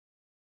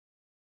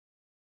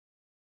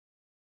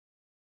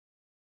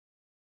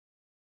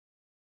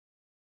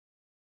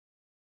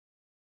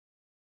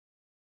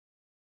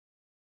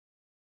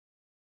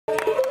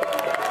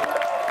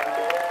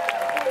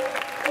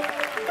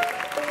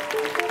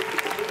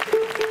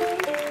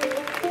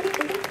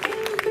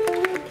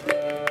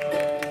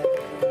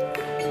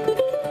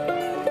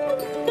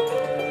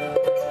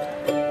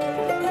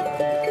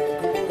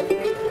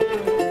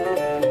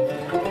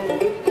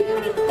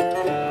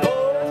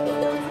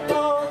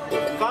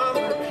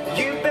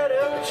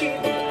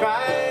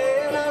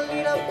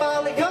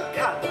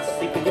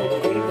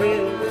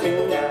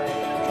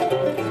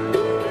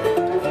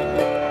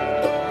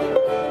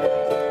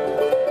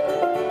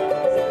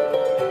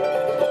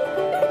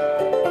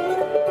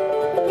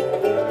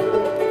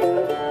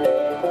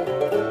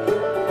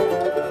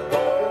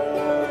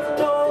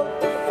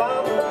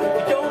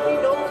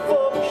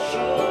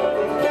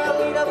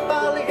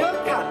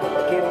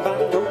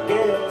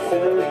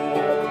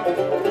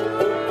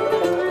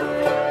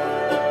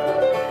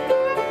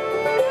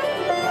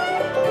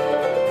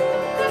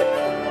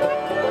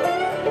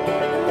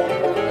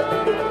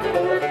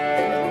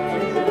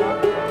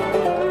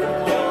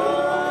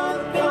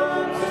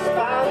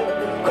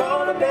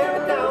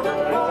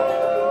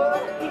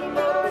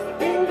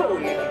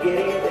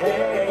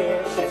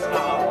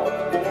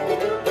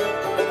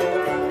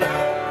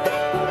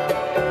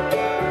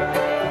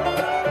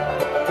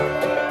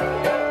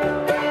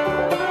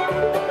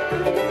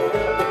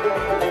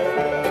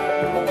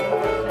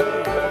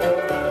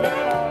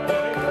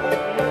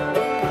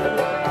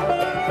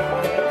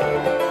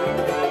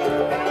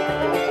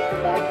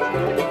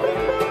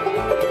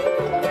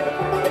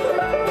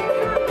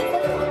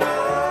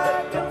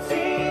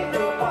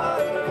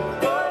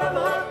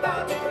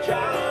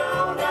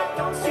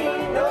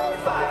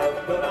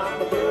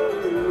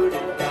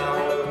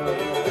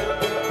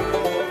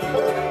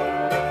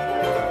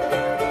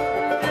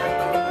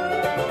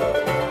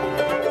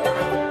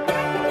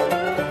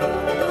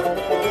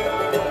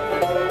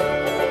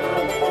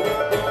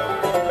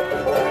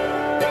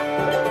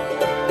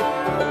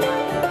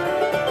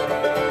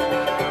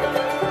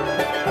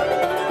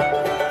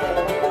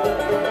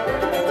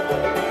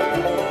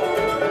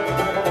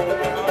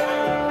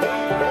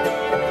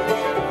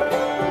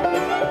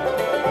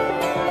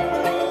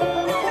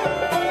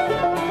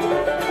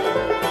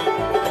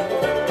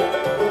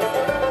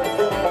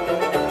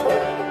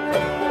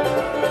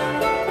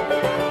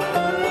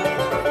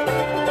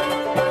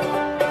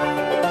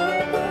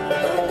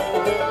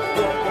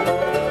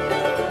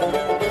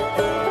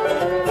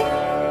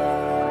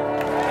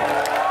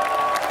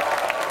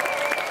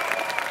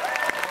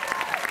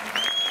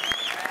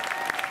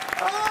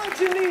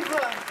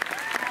Geneva!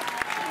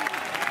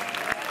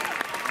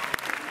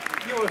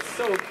 You are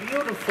so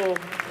beautiful.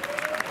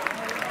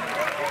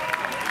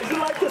 Is it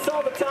like this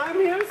all the time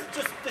here?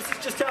 This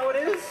is just how it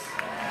is?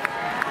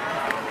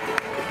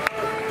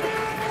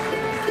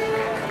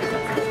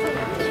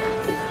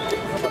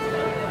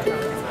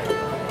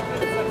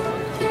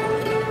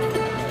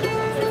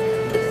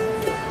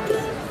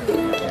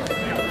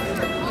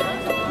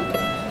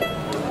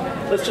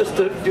 Let's just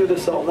do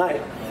this all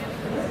night.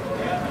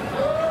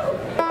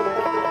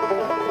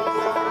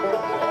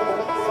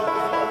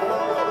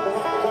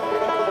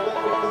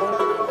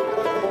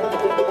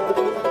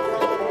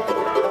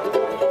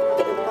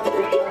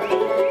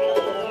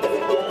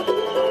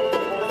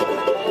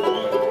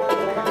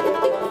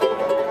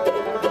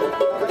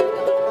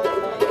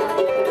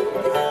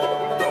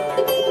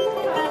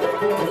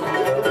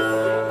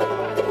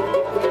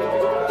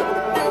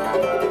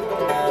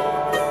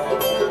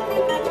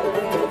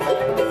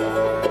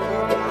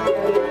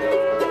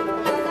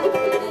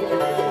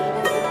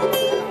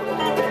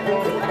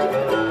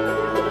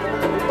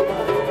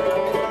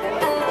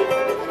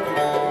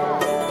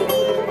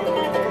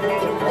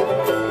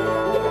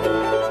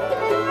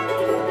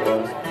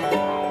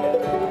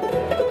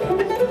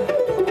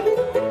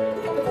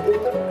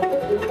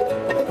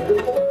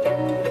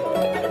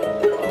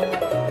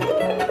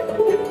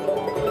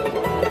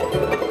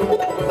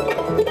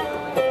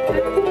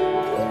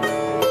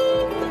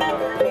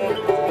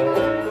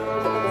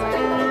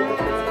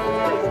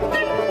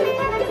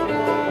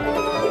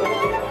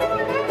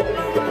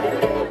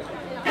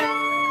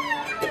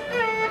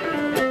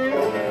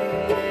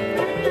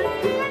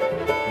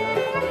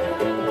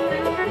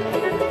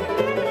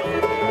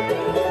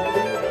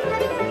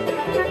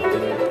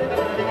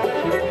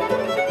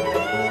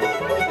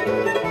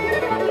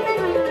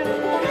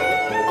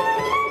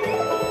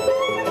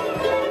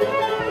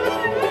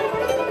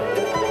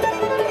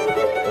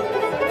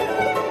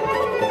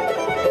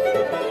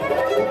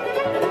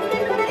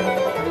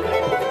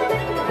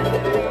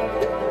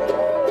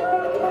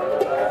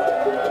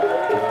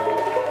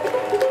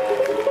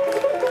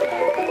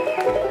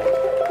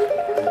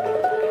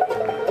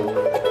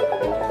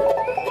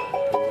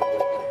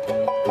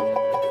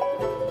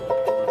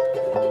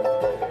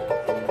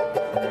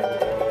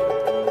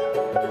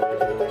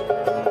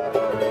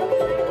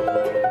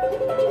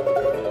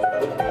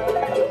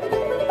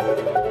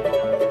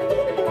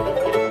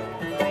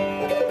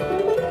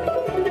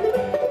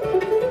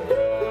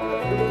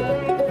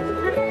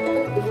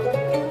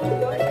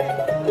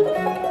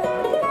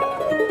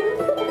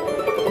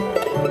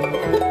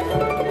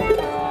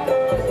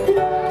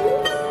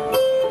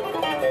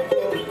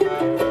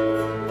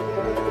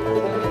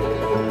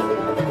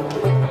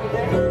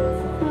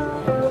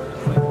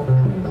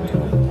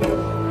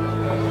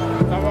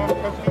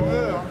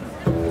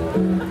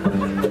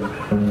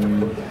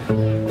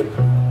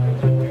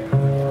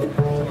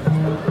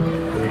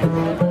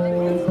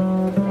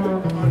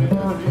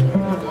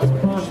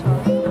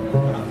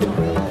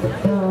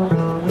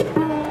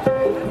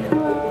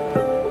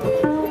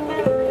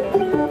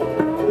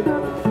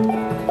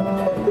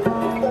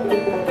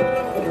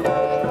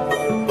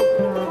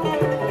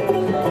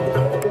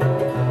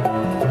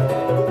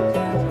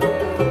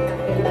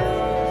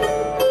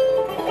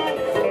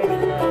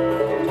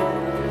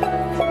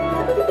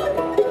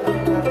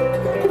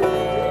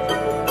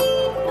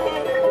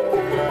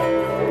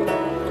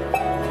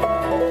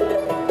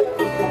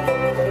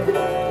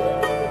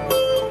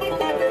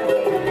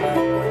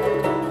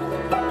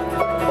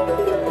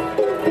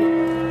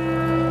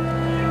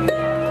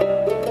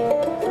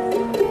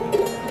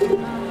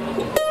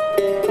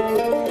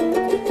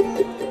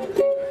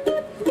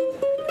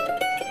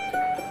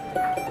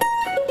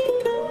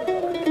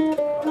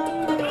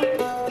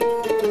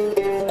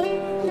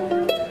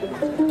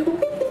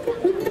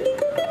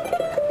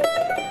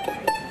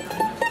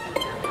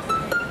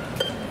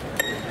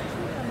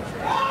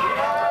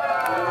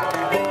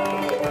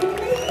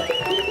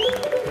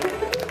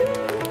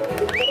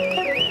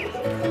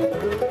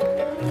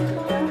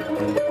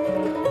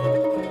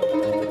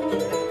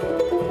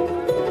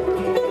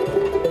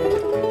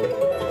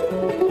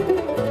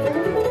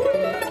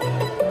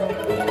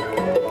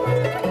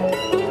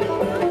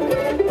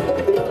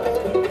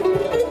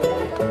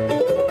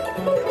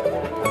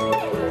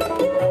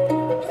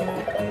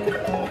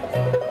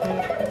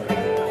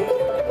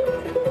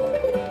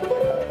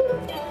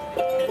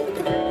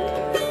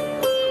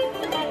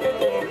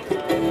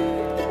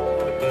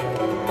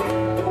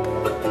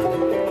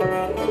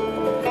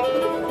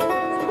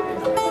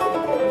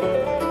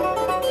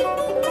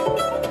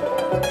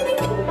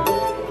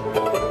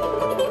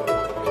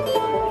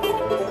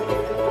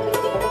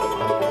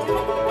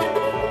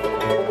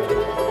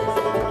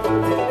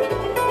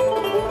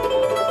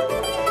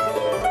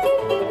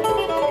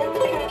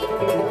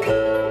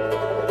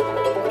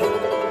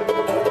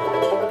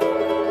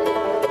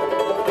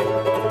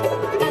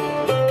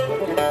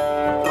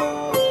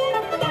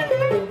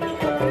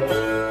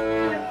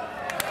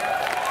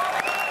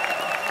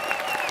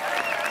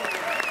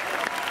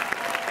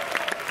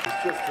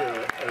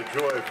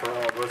 night for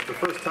all of us. The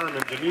first time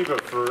in Geneva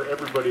for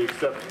everybody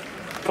except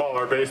Paul,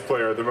 our bass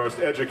player, the most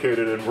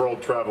educated and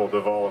world-traveled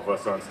of all of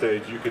us on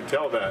stage. You could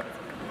tell that,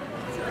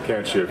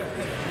 can't you?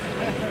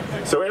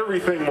 So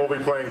everything we'll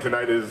be playing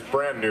tonight is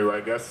brand new,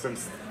 I guess,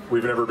 since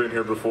we've never been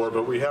here before,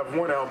 but we have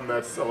one album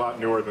that's a lot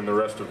newer than the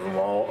rest of them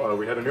all.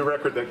 We had a new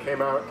record that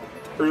came out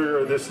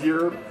earlier this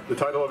year. The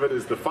title of it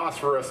is The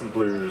Phosphorescent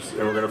Blues, and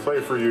we're going to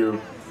play for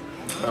you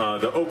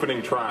the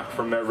opening track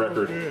from that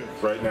record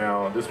right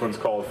now. This one's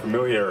called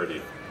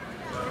Familiarity.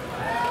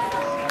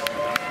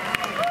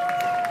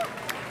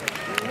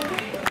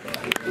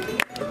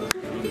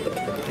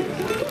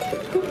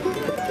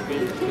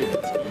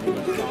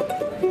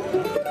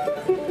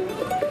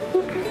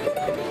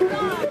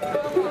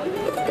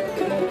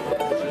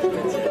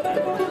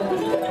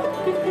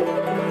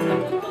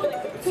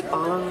 It's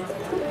on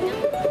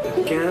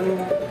again.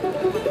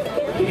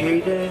 You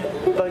hate it,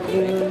 but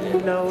you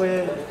know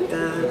it.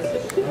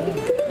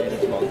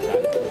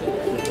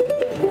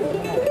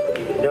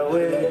 You know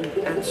it,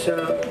 and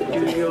so do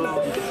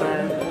your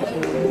friends.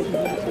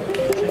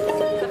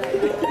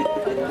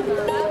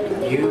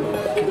 You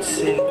can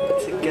sing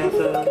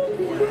together.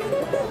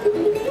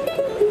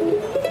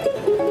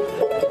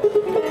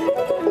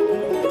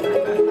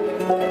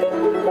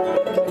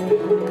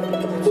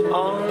 It's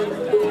on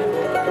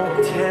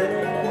 10.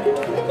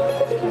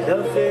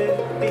 Love it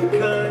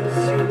because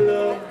you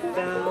look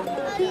down.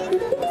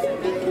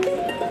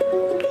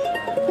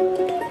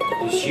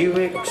 As you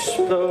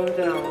explode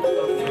out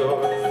of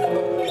your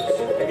thoughts,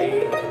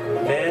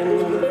 amen.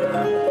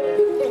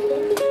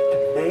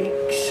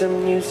 Make some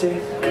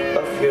music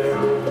of your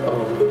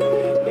own,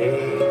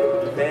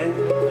 amen.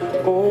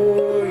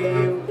 Or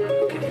you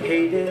can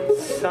hate it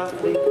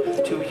softly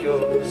to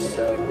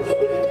yourself,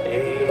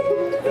 amen.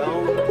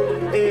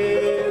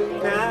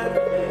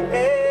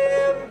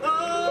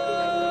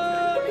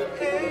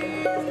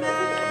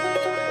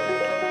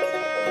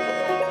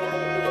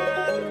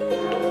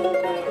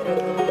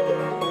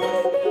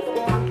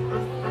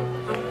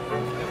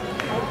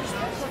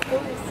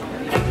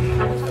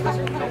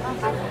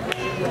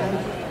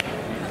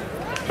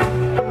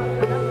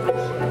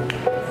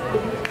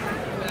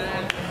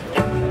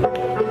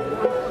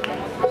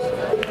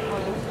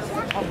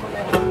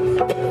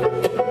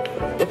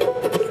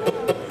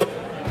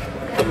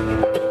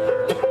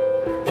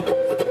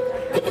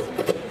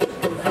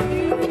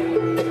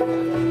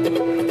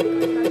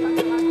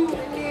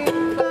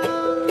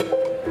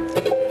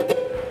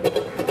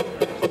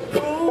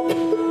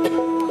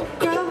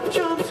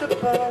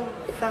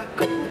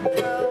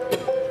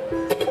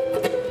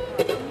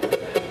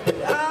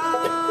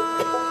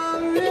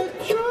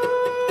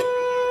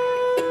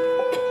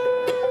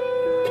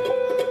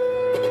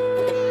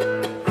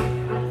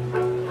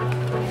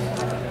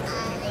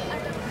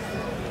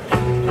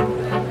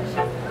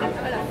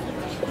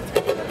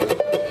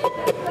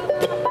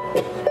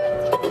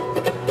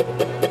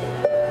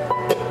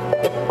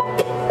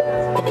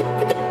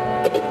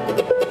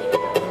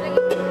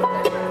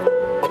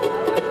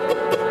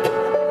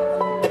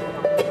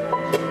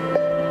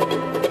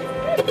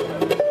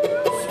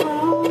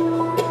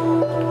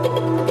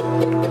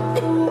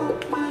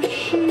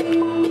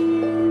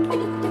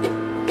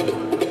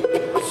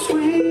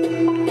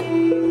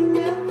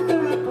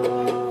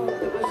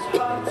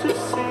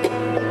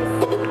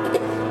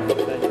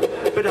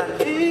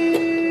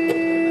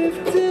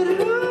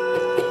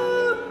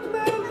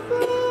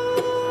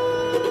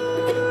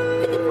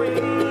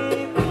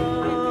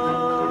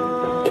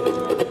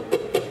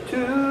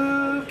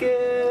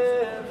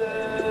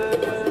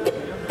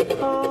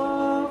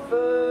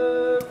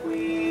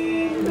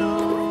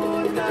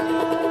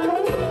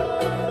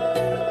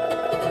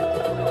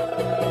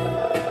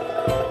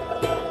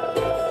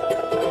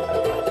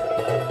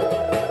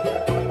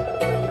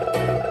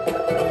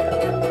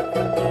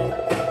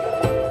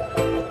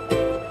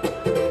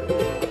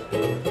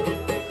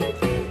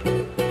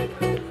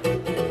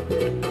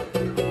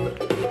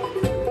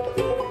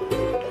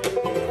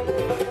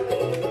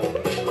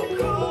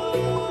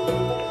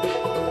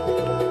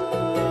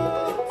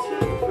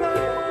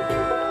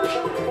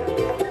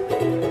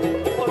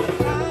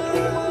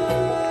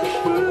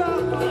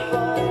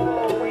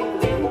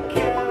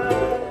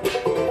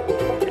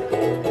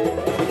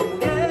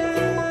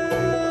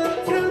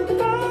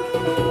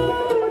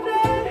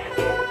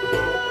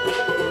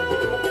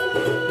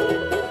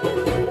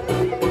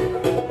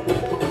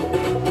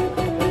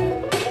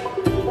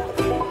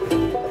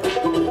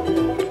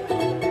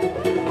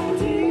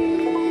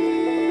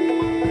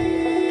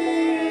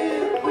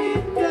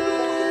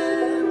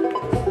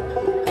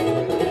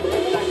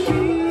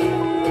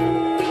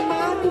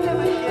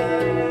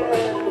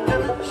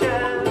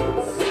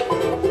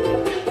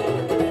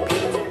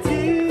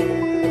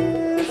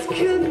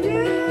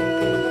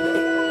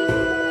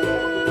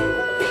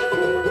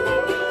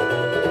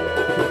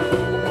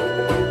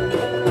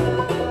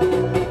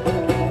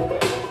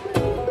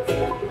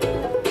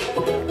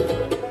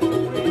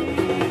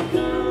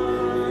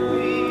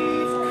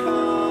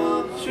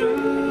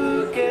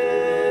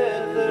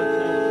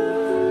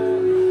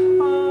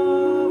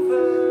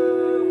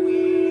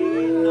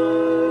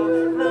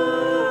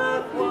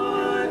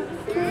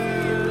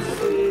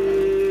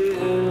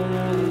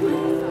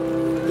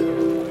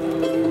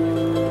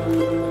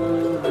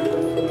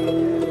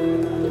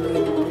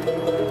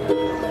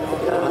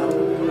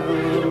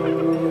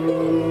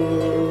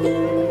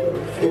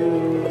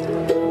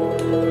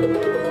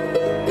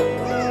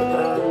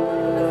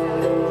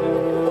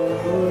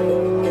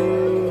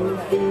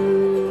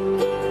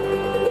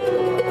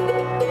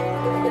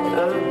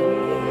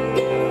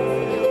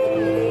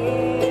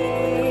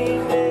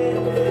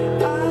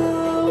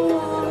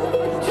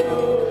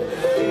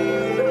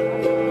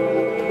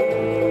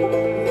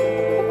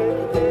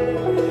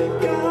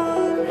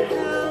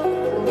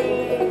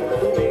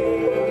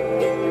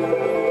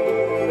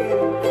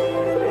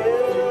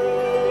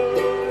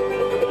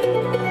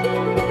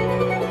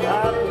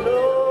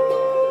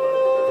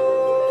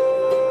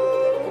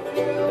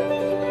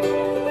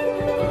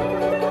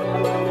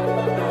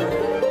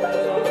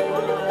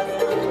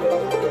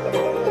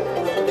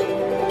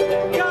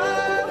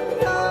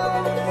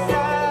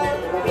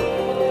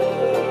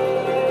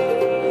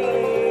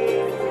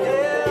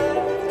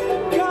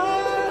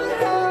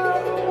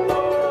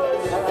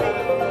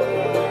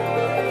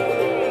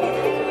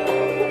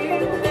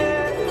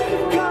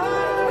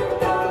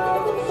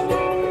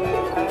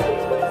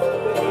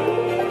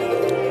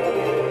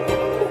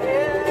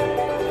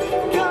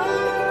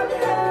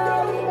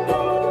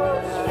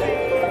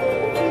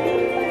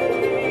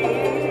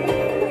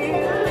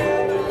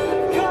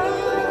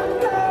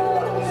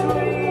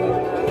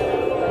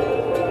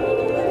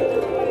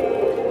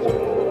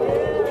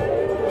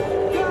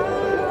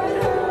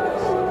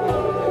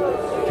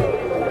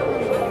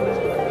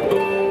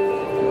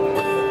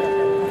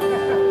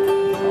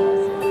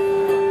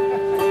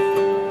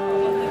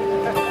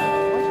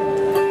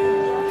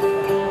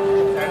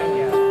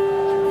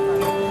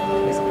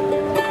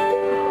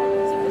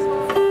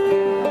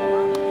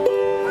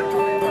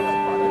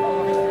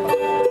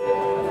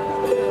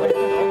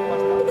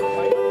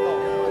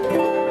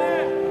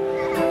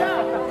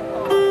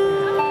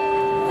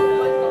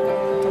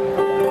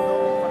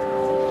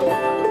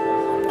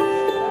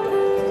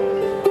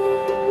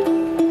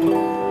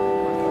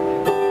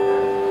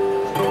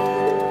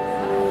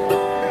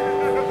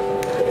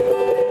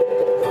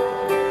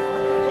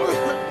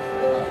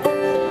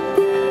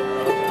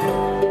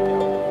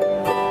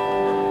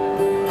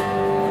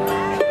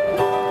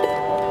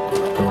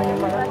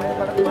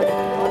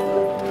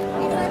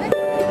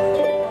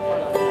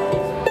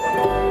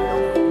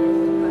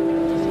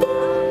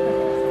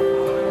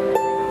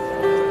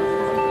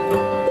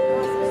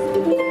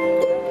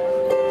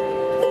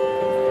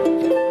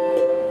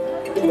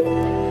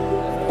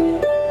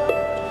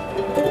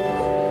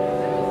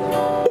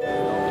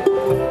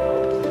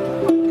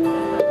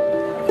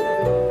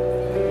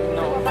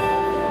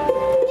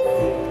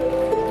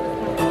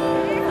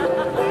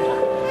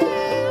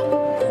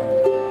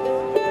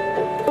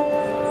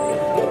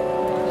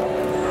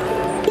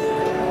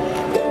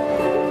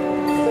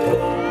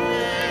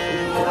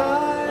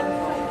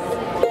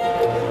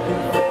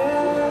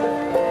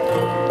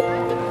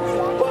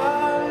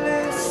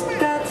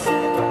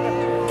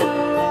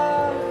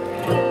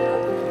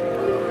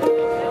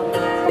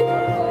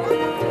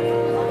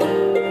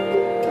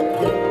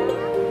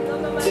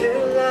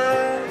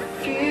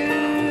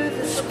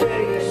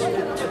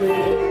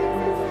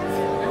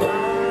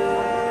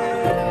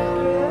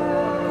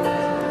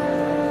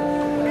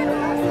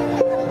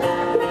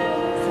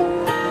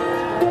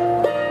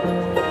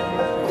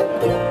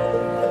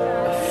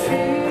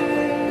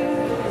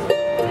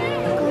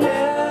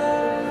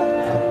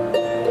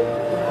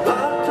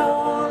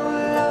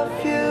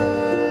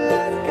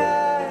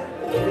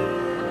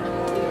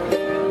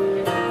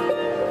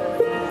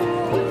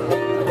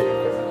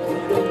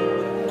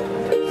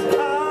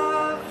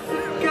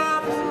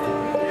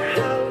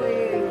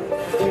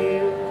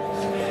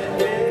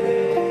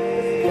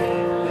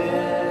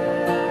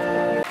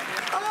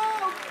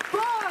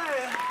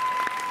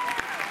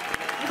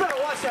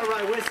 got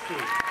rye whiskey.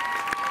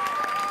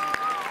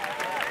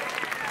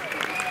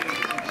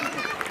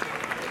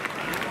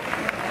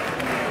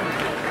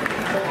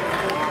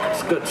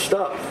 It's good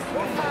stuff.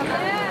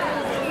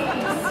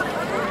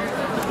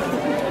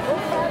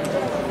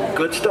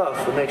 Good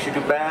stuff that makes you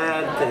do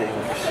bad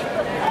things.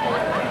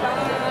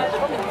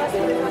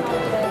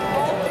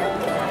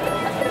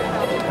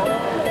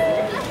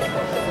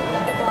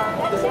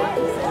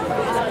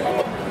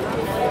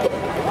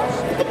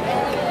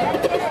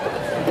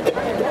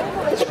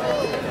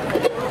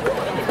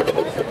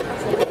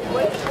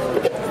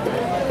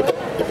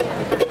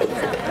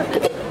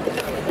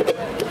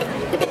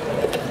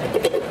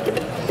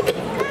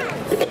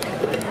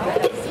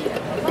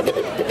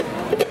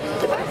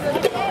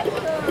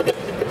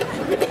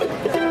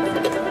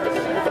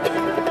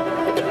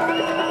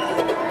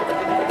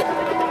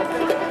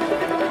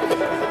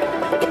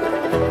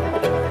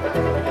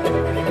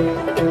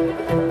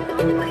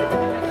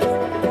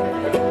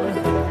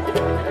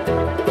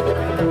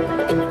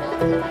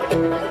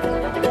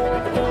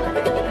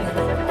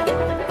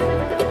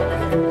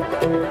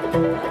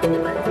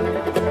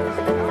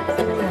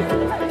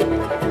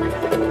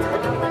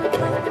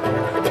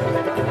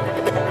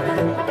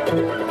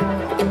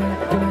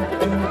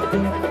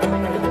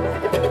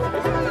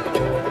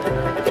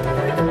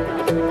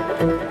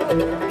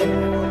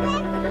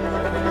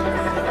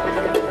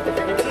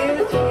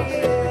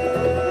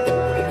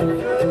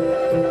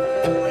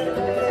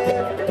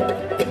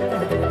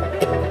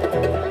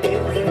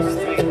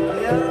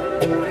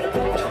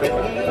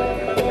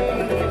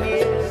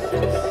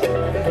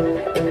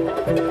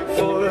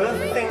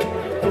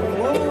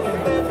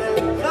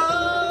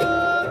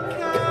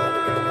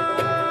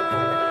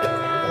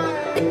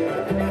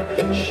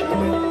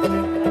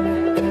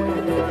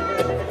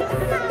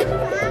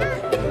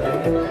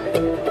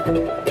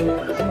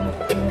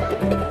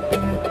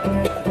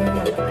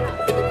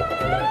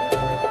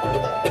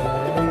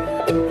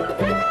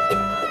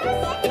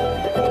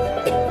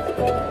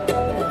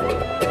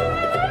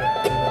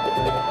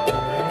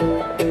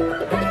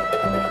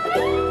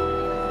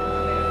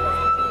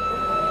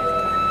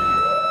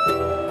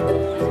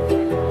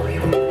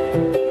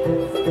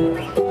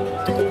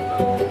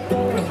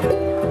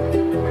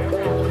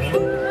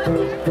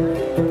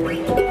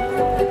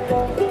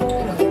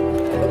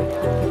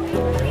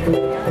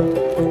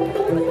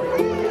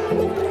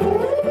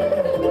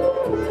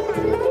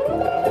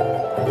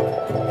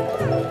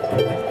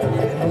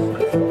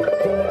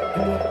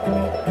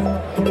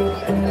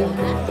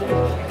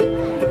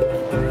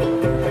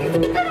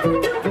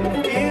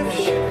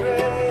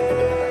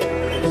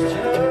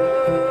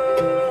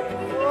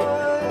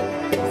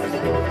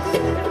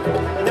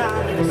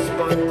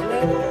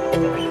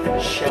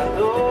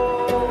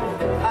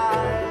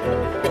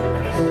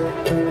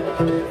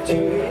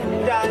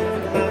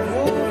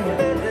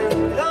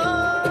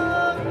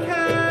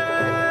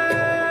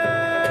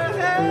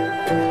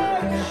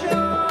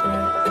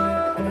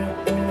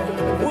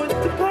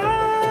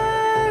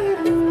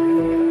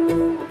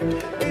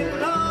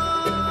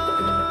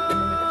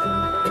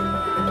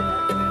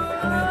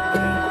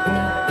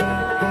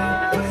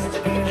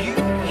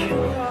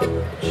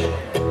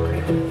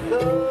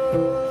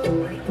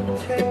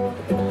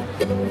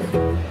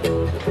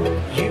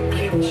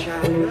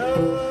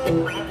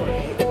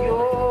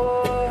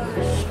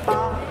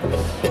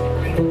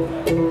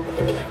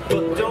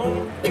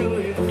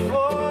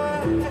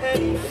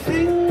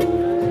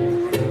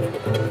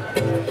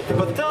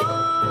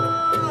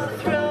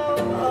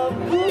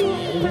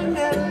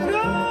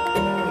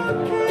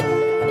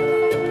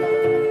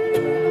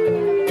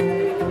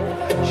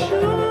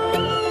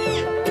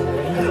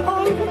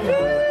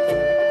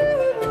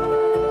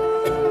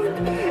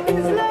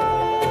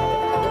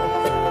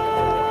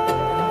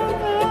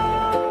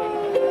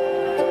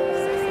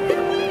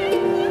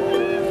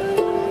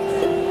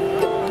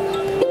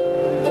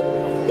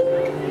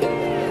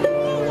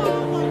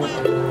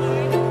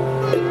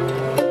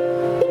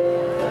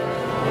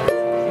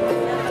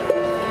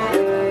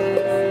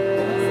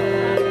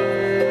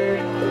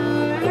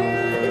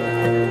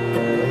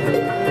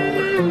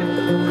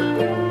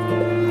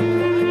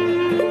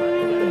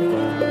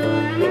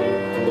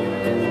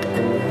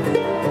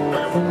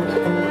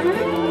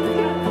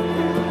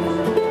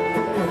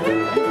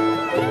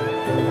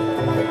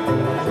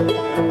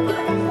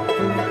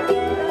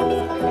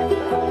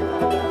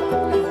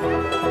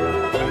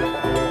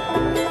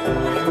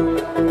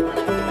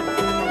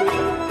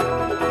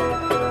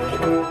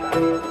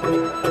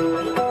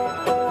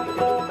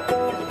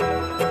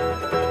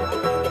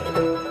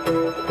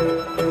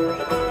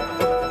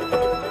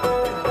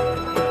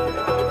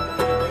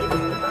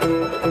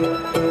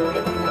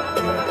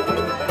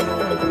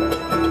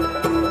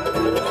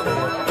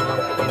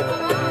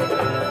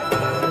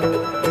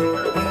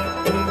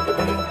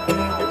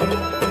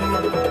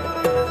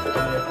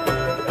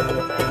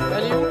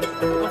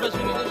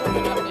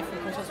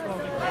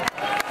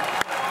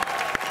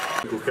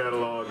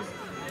 Catalog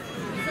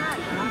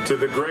to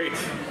the great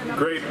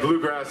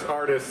bluegrass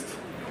artist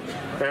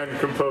and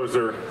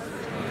composer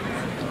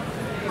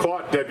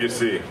Claude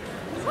Debussy.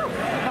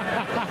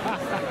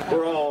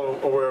 We're all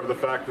aware of the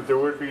fact that there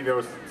would be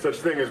no such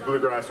thing as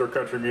bluegrass or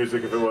country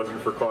music if it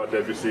wasn't for Claude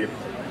Debussy.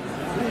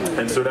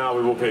 And so now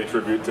we will pay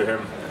tribute to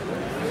him,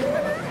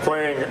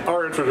 playing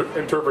our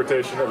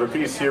interpretation of a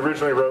piece he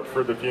originally wrote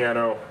for the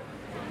piano,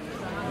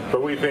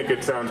 but we think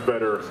it sounds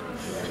better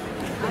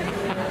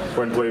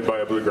when played by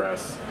a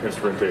bluegrass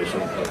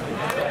instrumentation.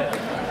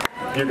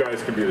 You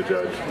guys can be the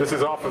judge. This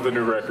is off of the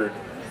new record.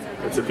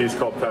 It's a piece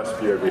called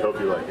Passepied. We hope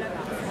you like it.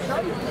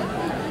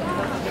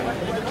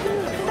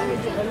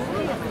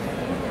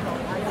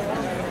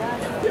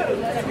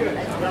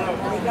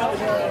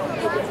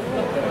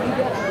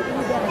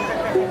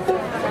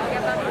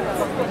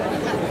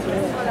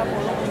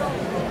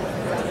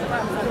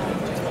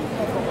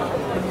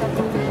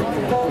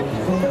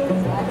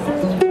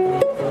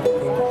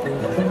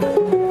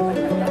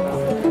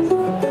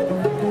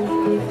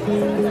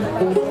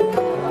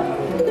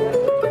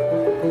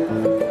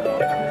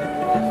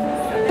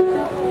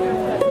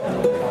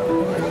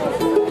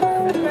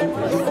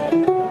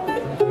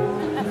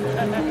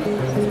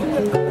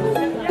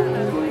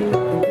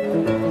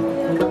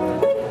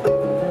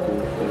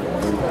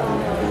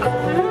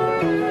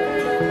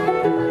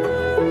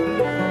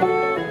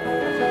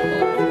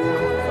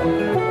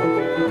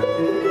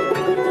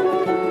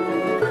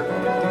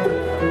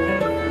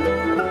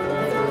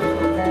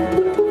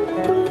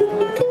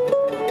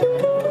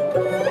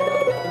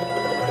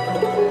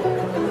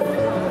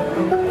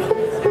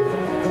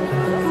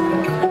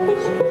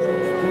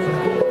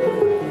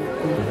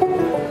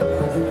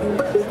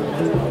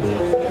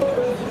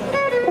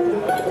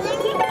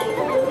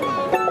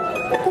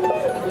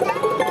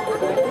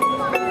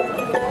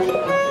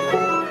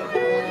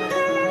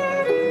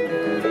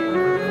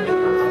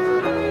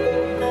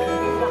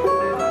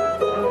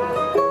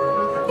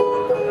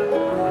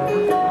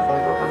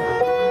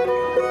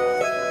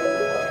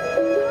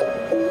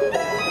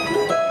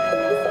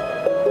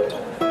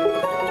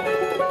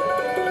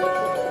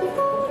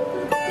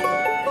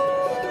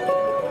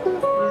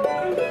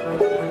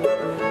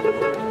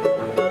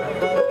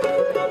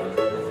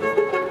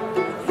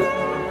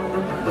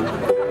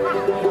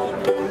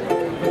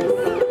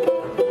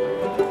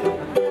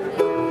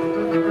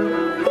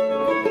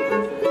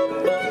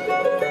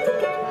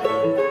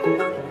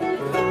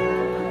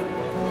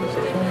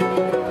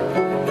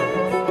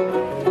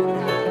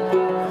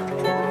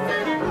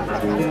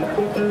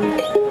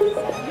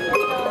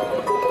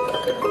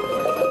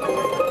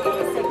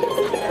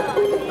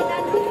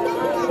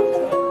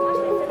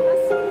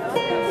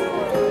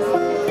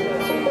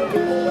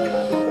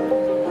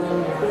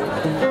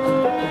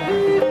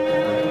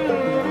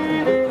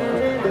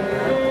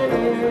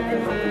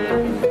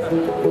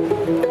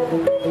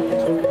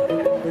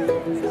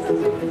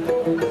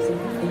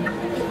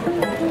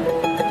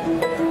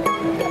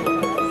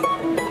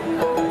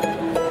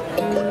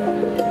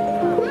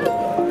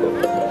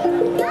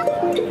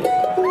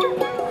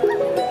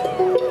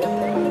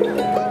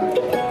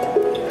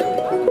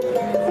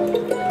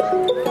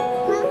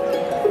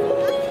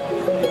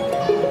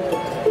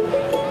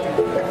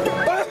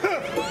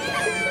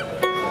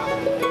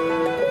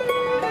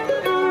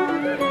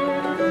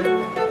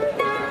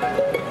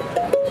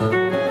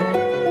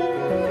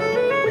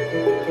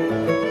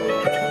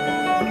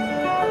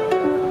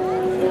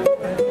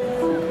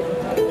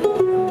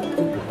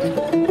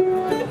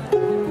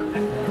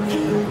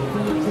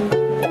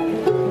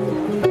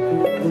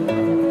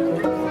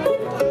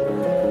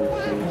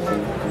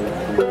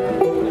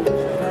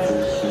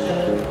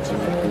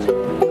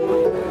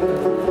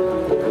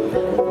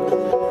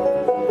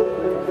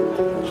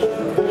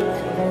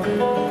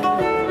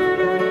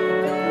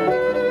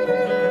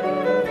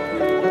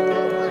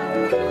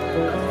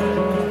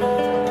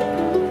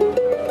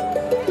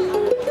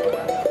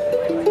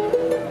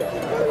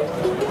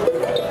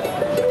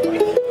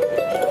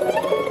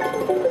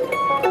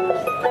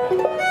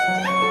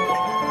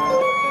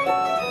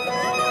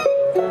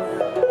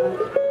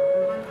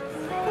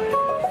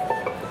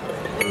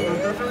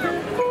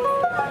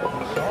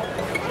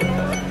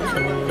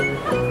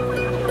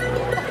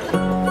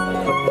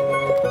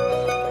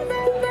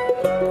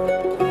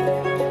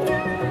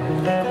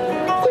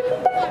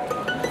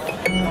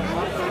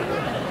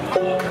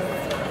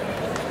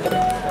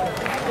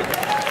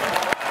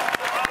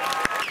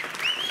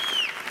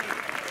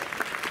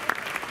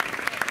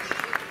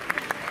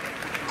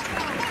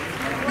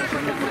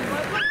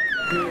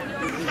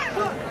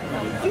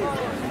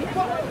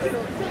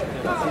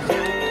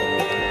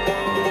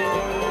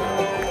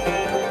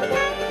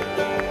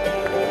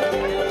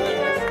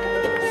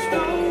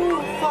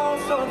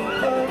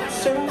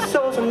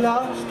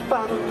 Lost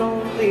by the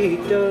lonely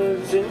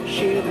dozen.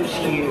 She was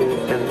here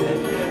and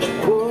then she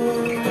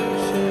wasn't.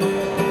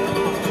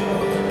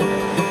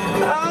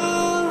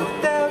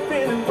 Out there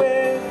in the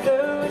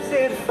weather, was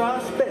it a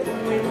frostbite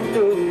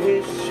window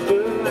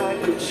whisper? I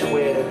could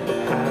swear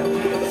I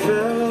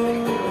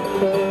felt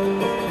her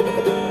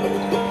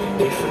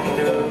if I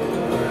knew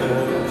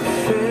her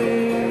face,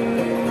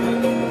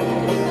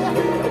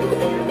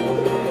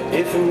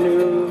 if I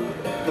knew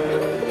her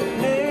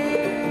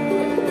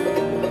name,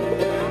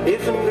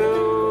 if I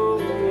knew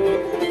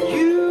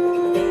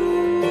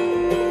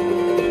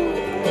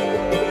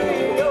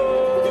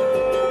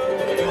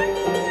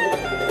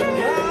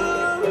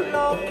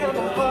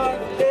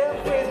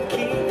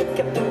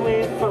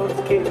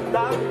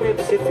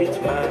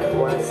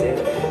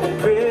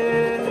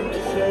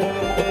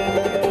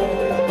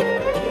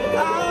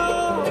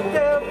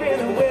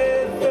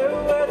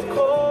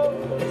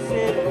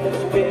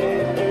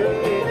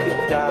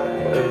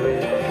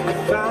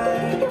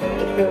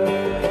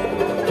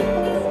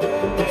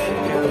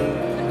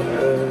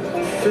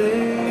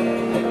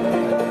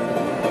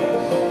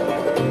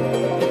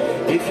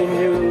If you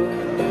knew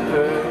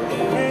her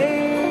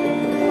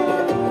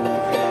name,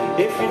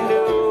 if you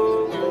knew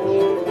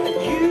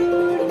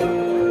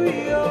New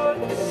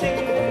York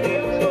City,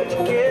 would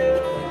you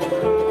give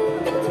her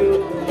to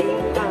me?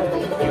 I'm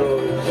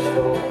yours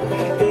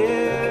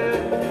forever.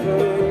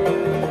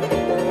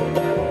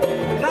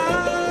 My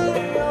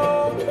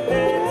old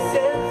man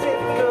says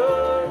it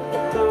good,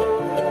 the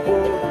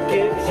world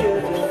gives you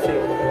the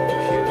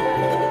things you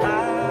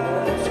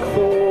ask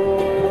for.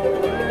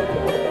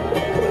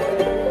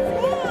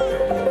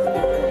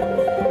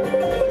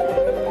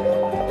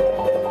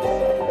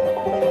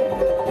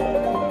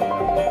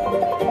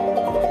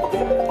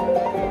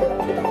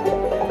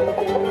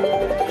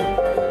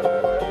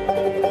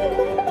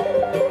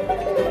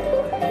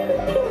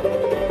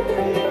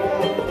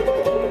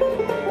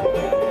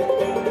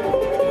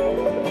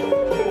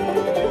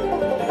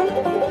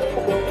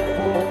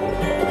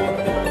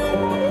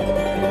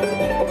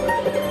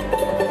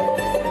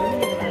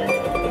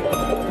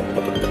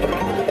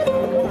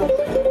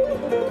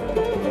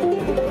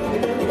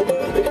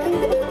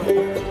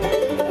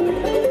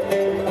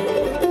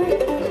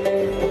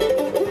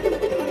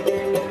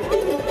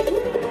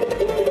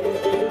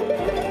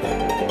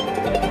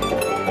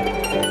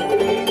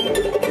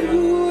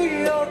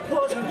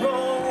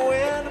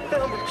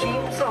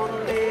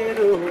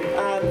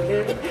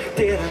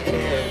 Did I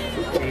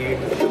ever be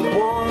the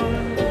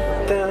one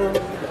down?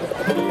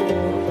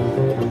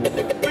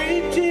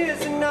 Bridges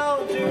in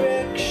all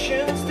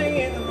directions, stay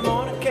in the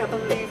morning, can't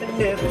believe I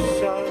never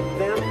saw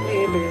them.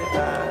 Maybe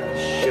I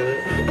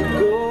should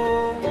go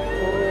home.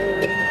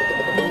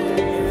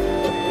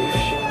 If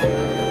she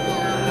knew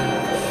my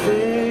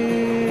face,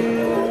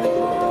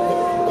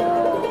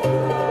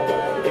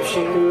 if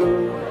she knew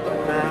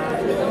my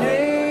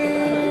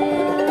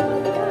name,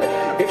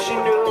 if she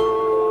knew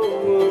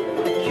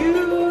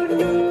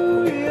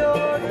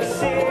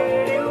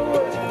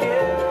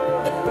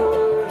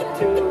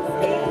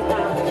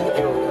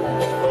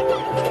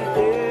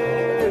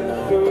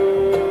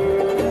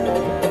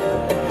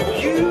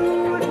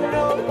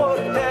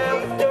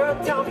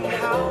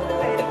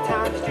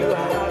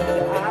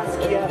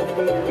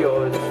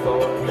yours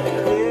forever.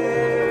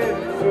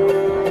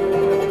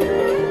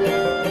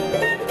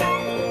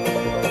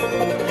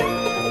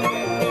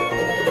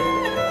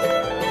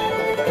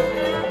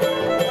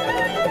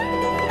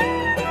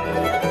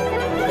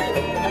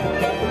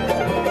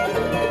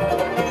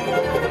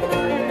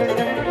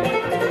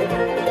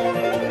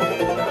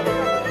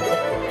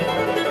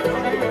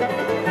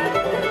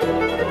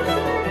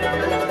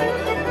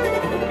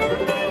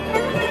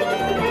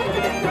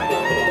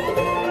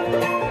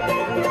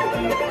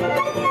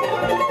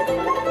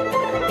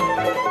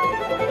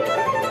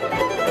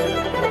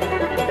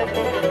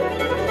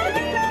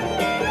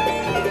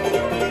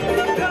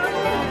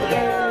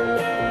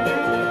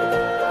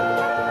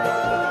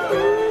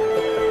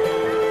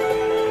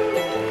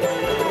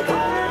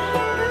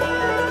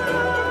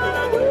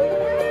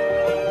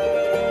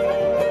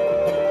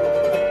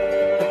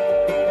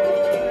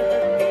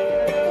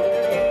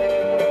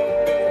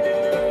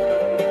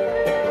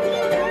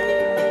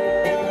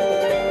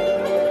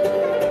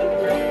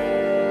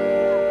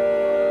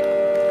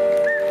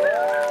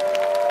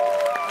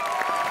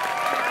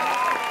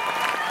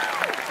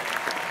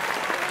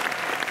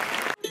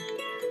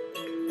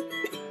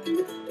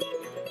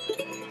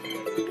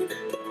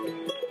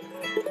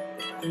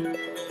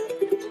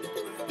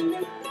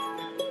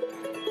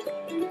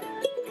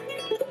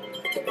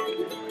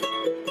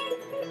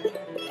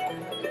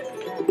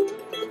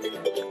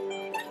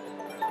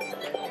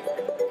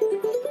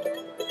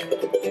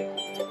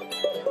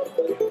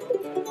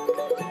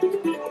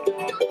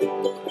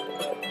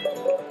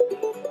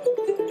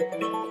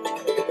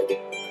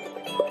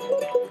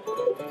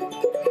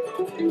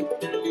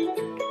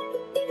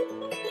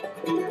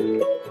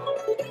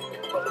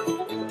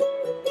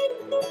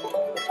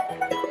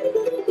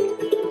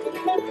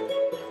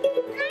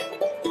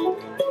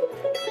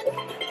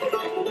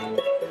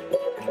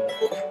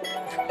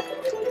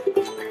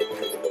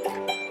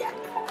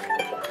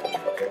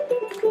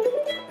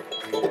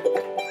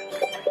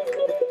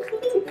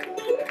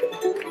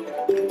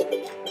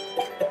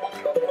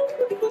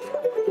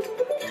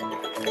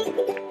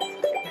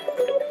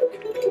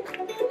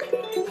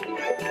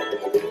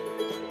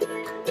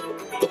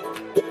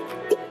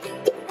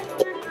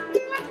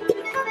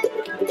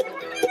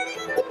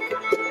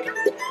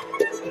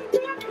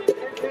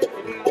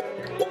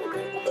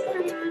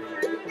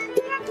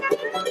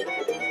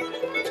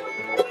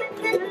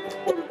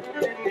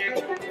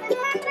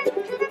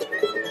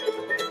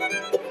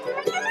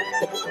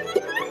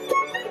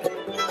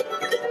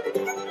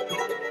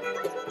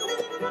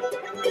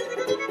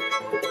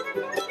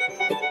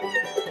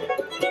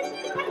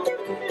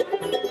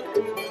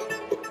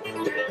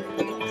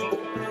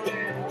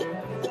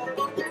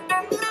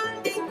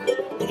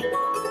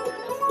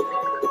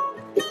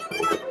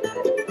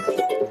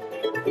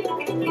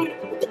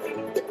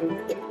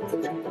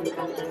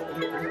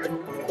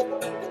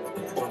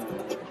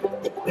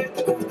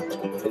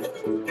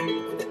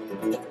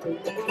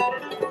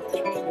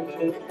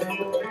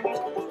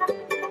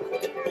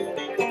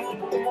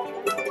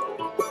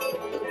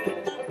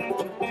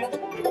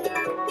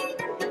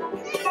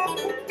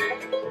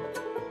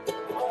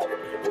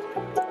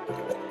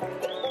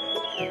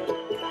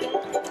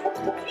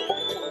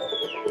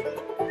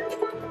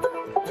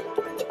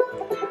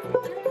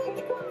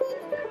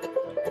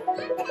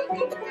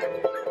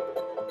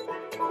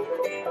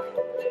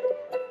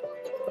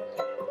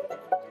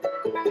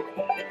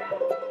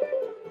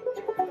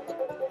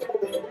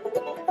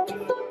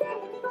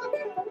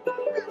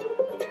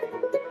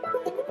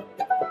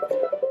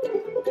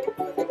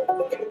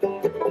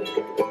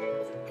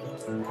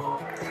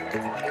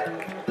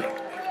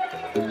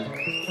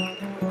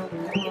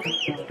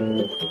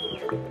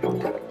 Thank you very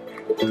much.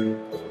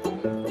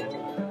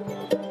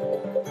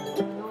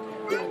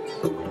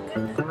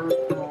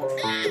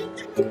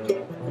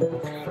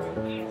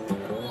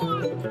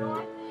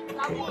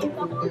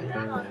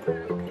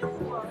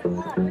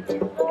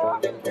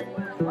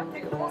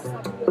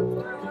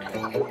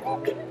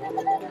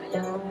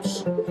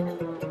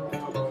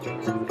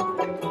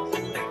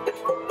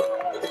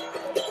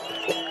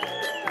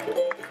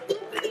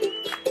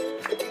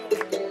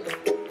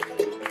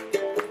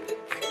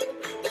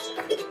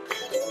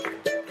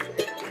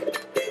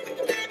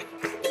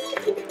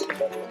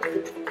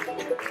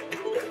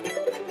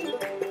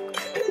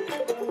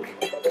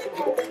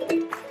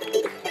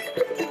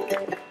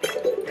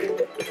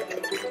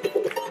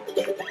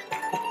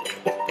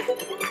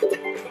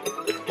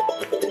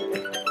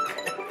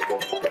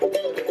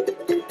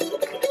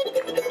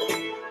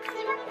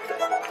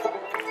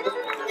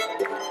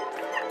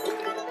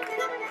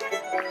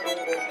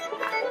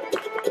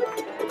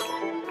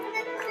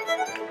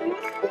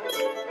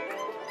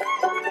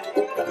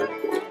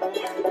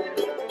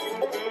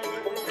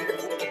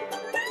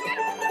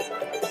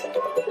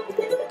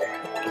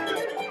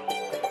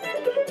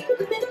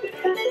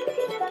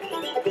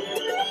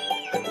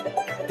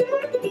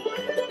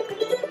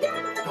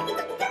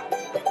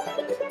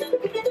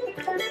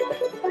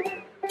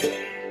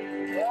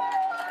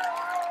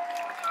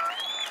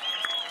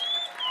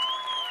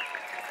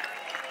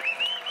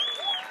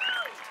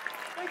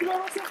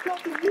 That's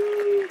called the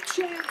New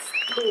Chance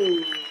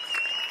Blues.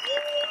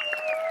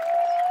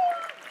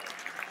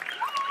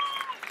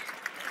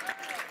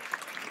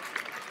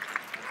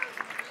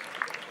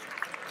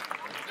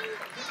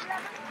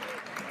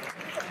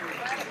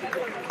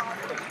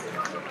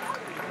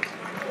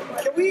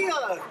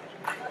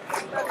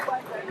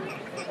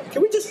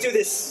 Can we just do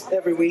this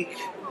every week?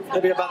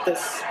 Maybe about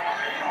this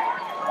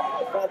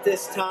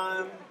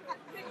time.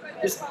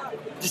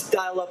 Just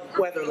dial up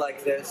weather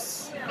like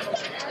this. And,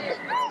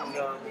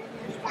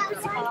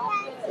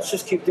 let's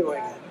just keep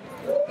doing it.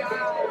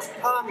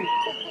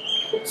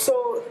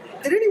 So,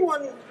 did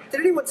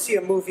anyone see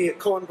a movie, a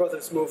Coen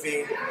Brothers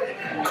movie,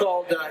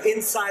 called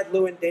Inside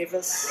Llewyn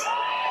Davis?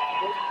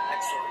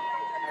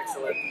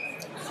 Excellent.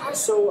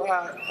 So,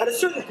 at a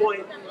certain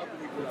point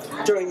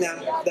during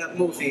that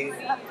movie,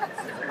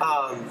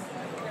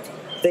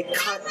 they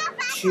cut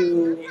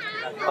to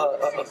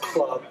a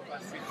club,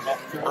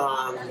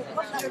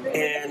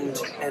 and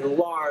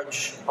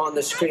large on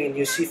the screen,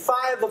 you see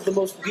 5 of the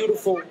most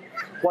beautiful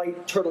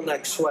white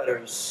turtleneck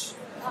sweaters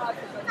that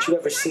you've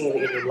ever seen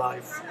in your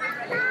life.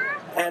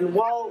 And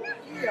while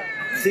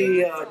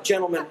the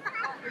gentlemen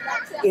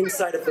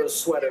inside of those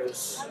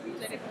sweaters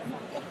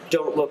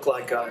don't look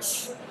like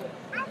us,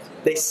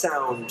 they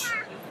sound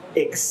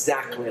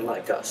exactly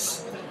like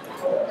us.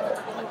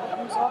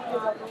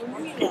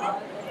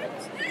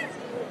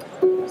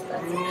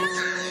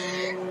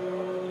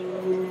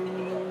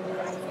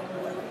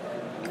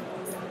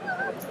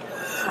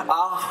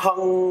 A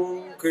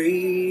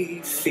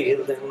hungry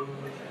feeling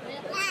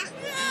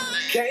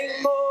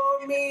came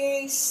o'er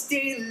me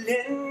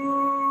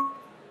stealing.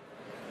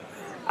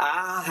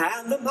 I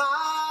had the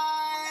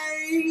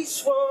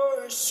mice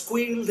were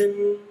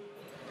squealing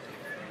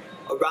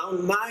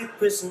around my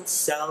prison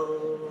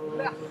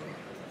cell,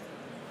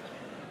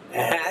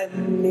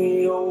 and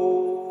the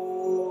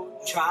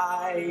old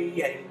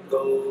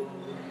triangle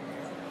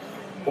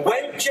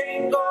went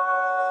jingle,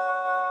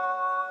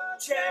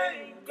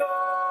 jingle,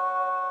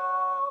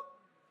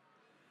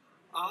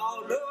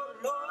 all along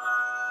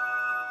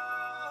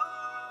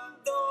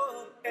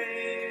the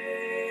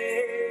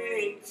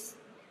banks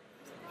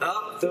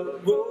of the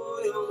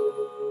Royal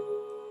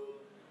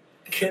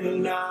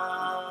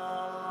Canal.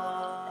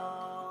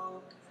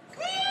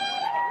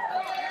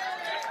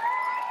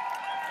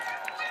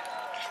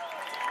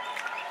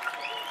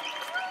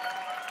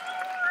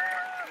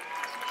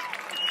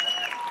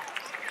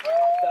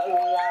 The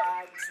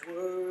lads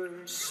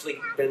were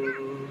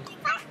sleeping,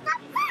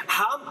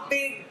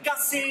 Humpy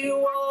Gussie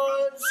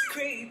was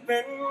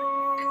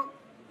creeping,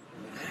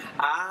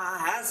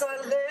 as I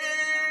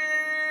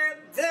lay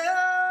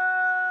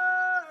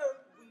there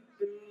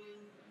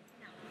weeping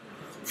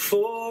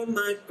for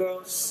my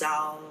girl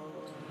Sal,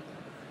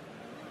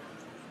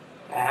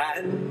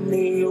 and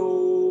the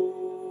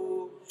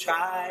old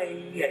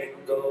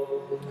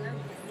triangle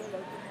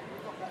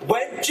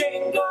went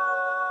jingle,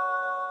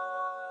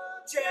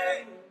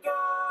 jingle,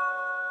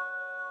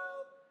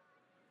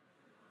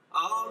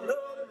 all along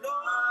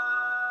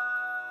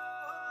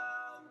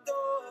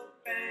the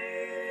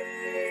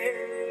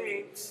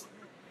banks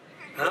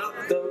of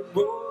the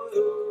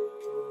Royal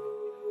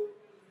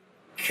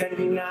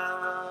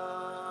Canal.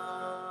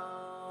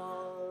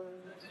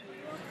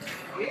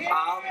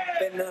 Up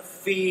in a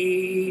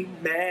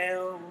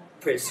female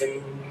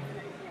prison,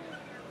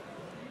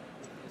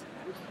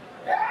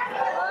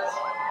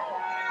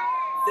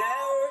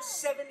 there's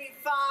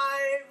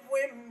 75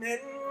 women,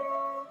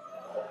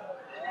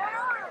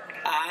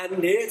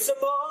 and it's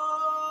amongst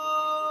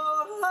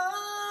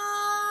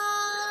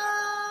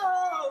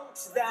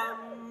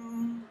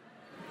them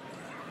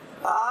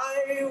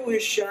I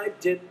wish I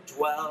did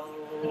dwell.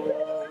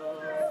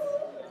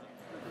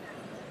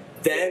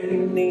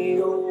 Then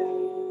the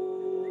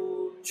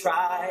old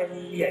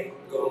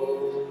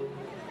triangle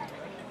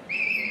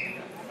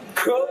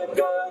could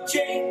go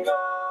jingle,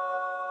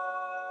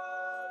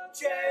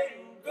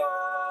 jangle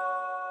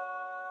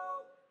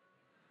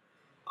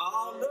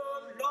all along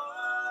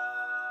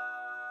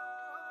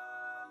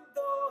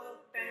the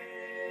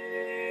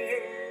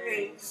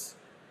banks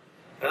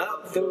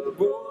of the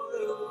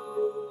Royal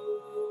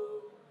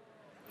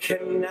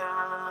Canal.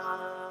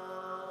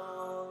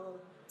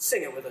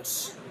 Sing it with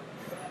us.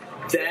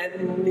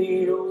 Then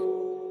the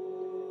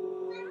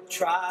old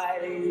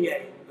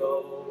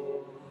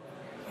triangle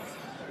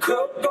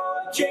could go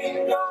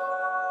jingle,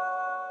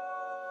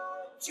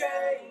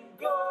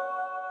 jangle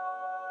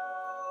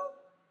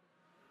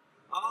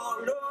all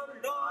along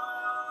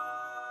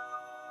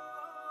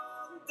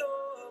the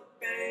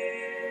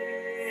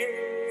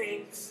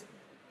banks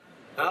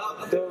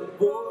of the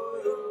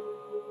Royal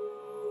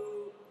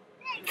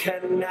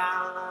Canal,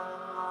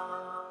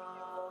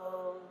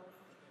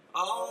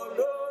 all along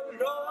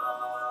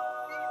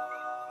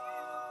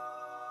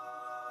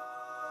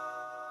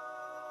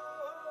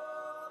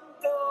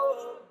the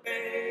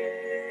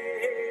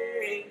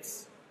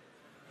banks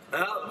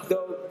of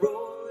the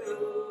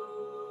Royal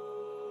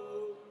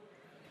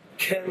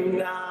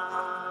Canal.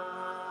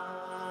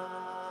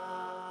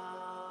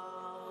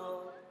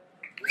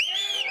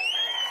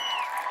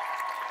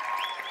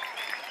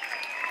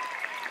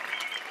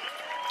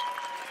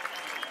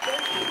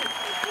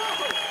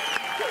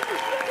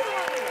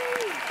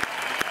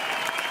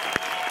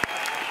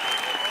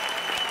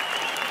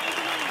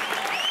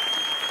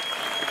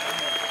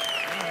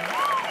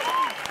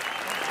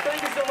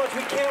 Thank you so much.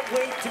 We can't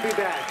wait to be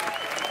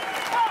back.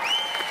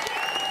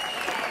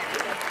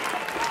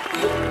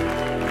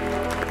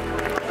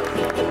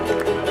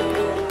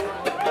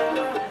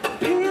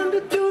 Pinned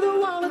it to the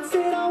wall and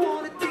said, I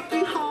want to take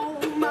you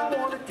home. I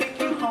want to take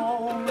you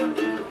home.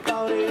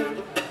 About it.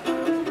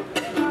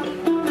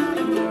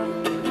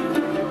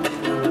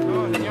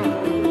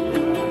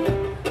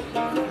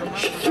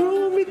 She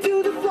threw me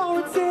to the floor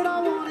and said,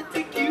 I want to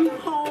take you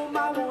home.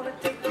 I want to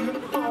take you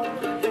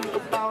home. Think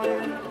about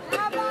it.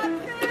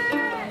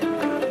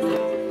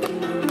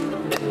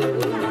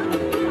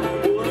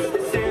 What's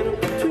the center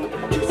between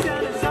two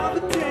centers of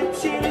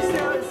attention? Is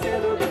there a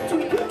center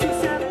between two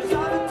centers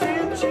of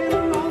attention?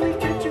 Or only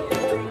tension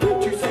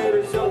between two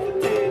centers of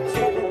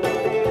attention? And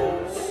it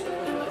is.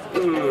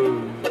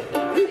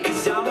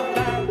 'Cause I'm a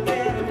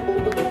magnet.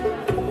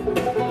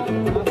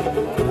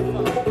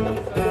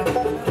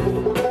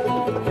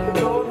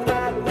 You're a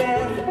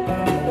magnet.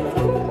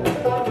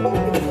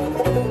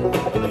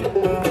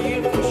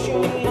 We're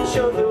pushing each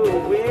other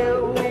away.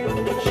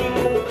 We're pushing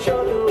each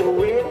other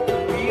away.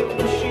 We're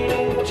pushing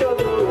each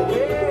other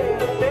away.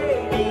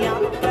 Baby,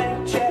 I'm a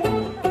blank check.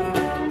 You're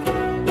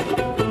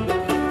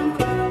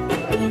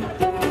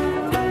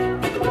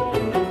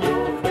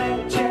a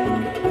blank check.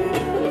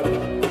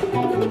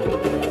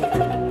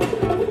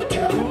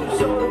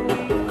 Who's all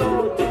we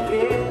going to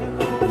pay?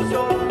 Who's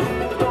all we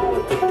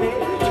going to pay?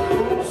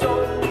 Who's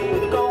all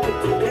we going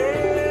to pay?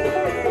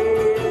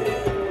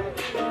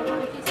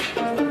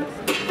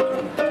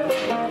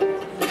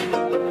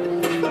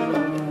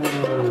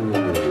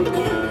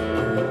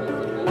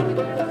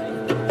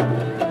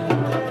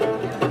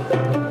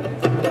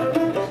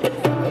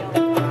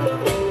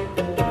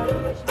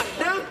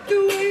 Knocked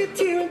away a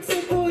tear and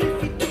said, what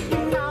if you took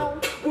me now?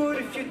 What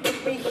if you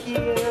took me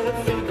here?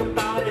 Think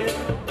about it.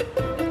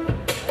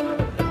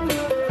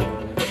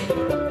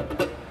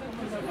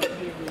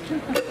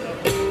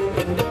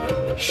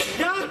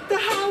 She knocked the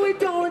highway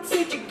door and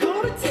said, you're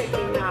gonna take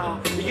me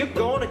now. You're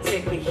gonna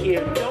take me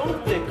here.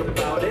 Don't think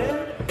about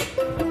it.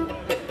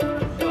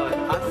 But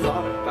I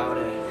thought about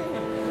it.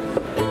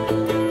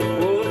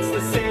 What's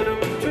the center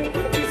between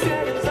two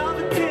centers of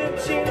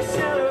attention? A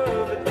center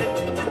of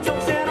attention to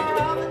two centers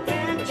of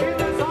attention.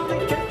 There's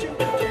only tension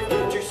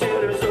between two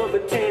centers of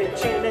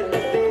attention, and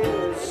it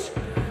is.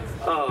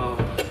 Oh,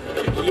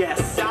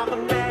 yes, I'm a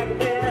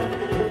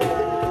magnet.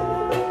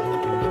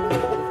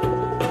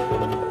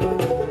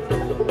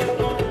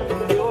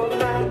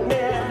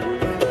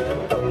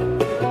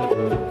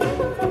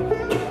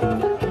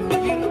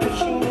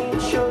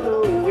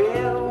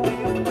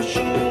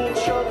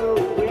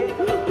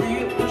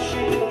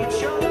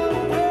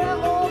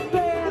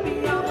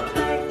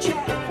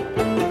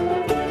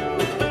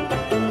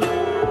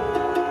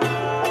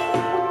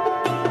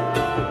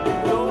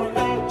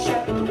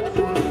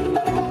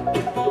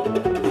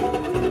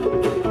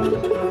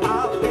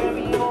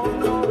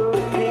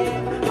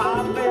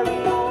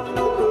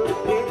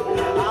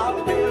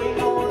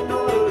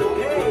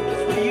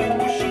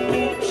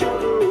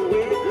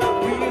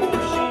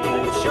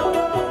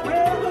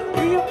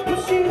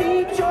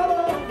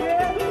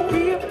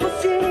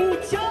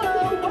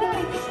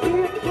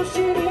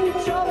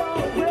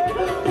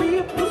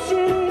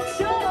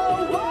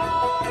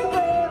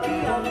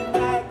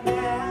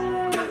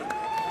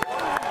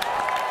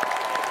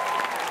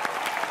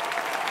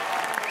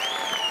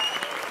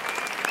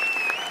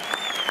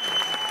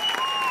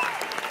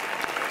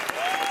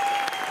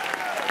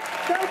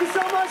 Thank you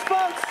so much,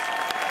 folks.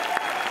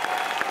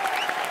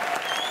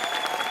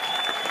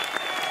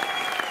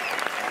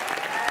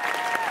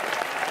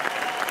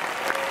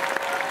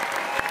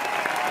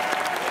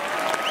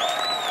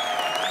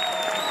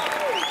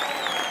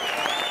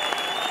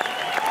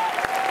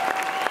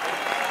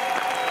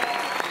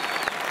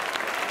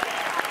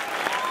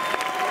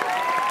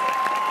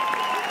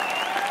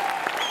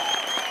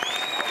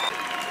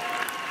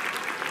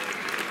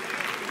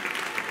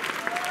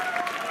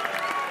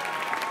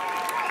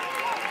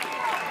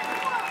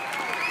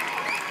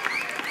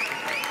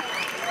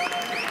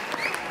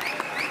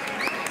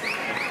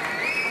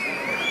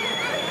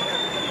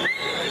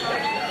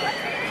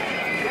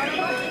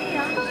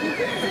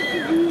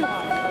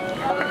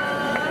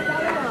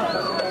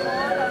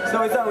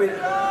 So we thought we'd,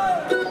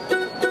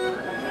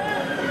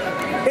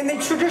 in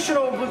the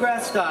traditional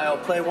bluegrass style,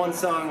 play one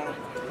song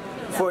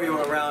for you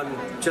around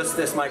just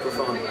this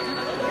microphone.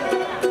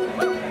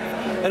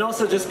 And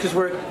also just because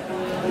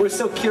we're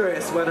so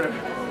curious whether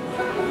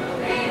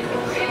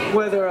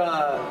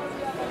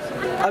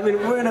I mean,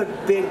 we're in a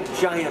big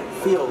giant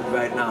field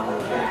right now.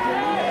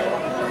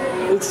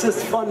 It's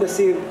just fun to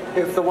see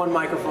if the one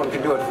microphone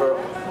can do it for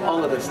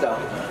all of this stuff.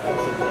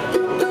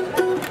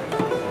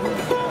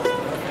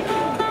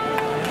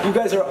 You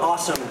guys are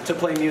awesome to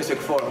play music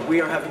for.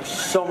 We are having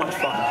so much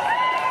fun.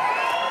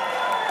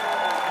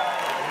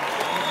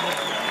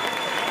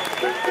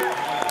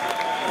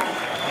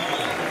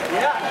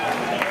 Yeah.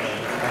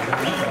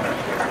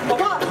 1,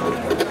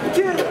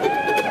 2,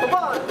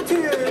 1,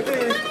 2,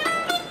 3.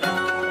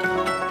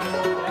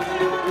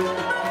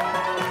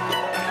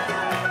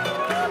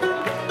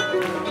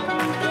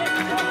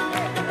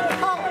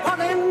 Oh,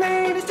 Portland,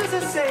 Maine is just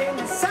the same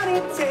as sunny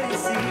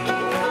Tennessee.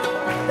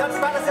 That's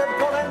right, I said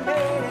Portland,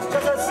 Maine is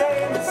just the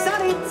same as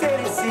sunny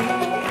Tennessee.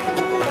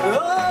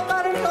 Oh,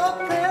 but in your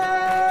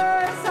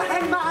place I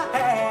hang my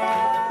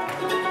hat.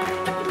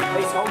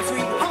 It's home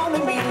sweet home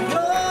to me.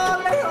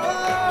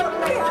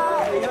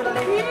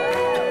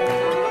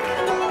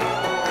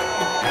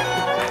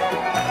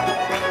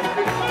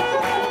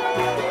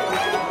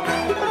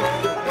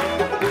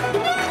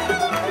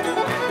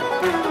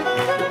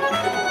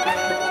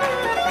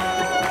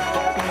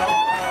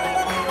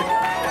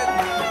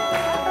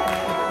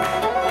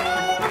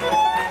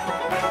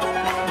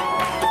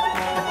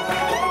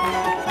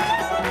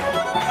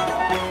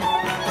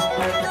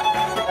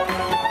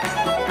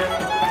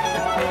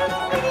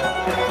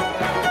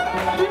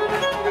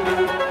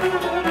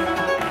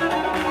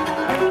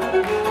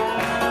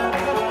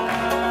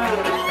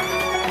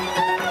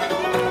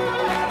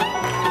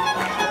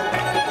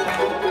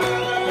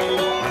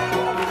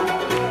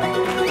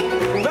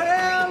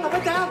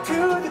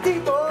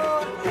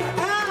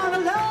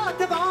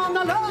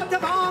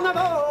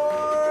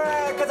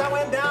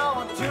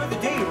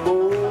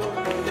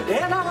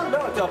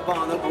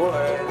 On the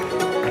board,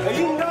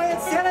 you know it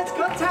said it's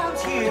good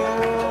times here,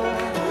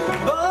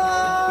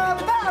 but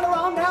battle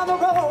on down the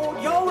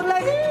road, yo,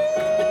 lady.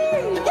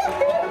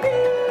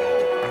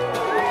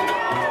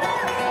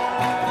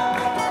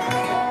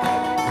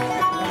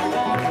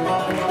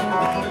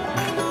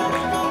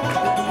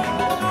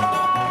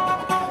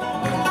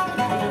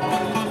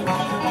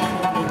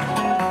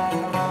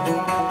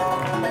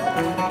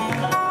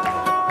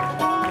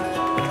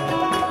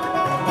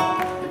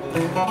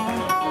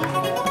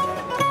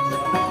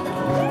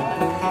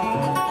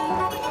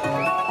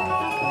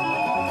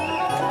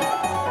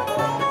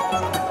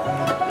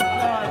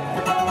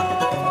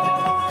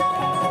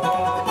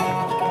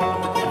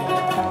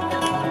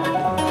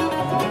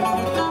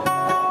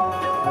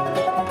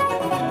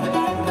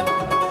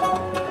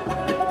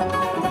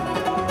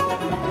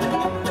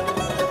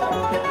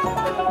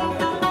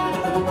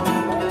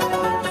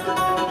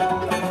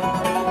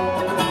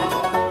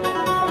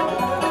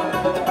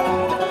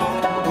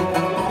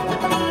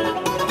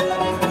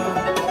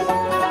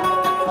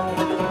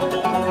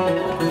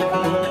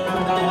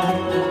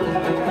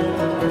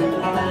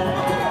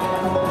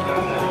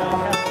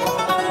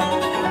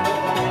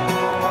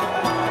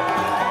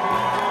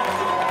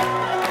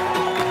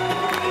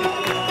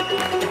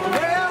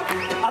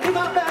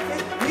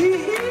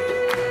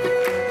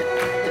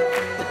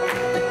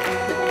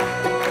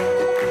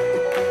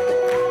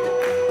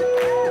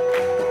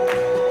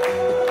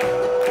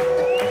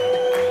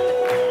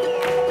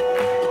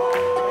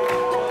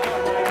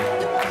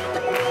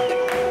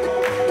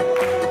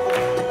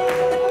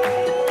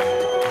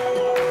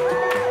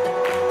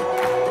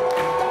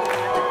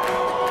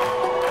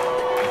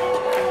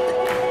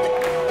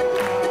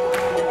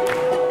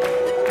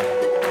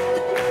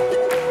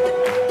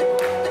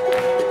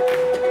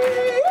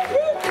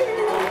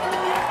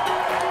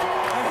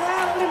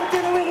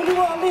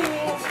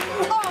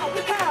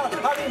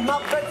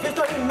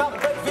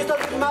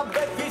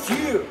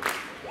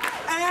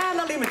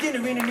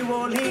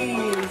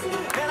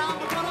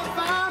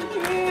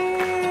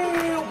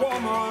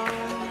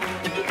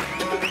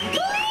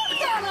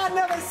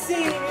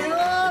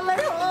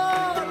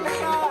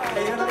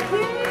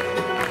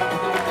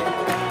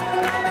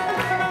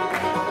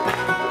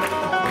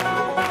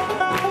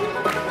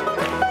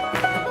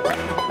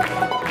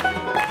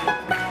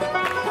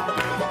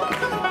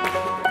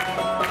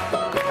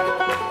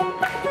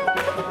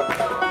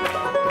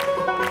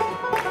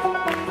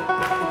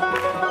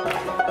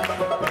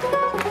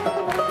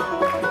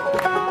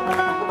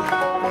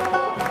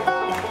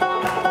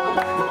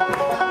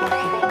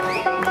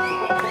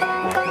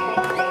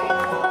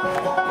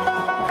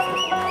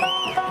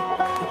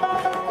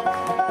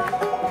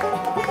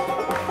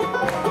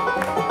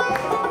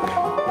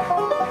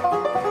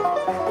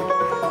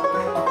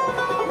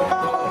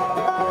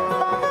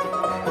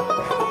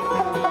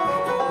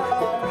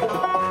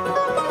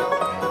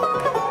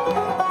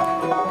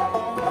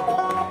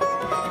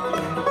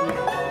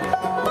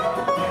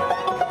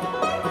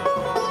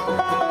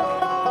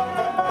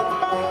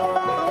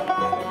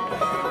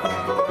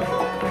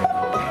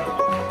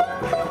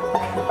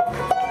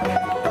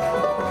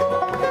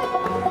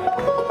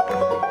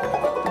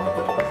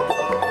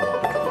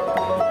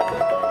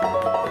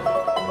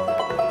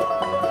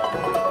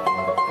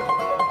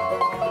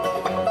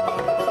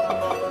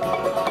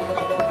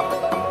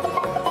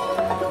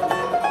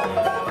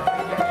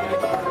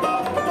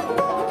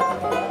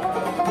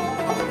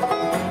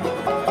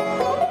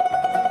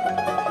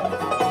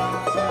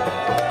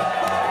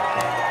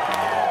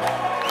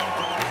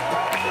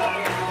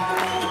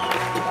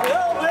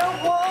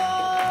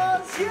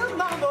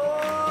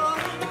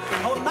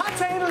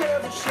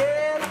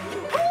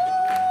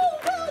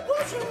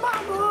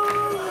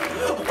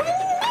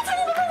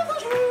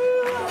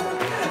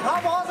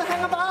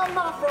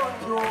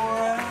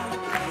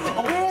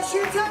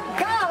 she's a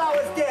girl I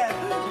was dead.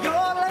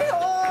 You're like,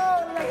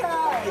 oh, like,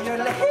 hi, you're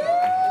like,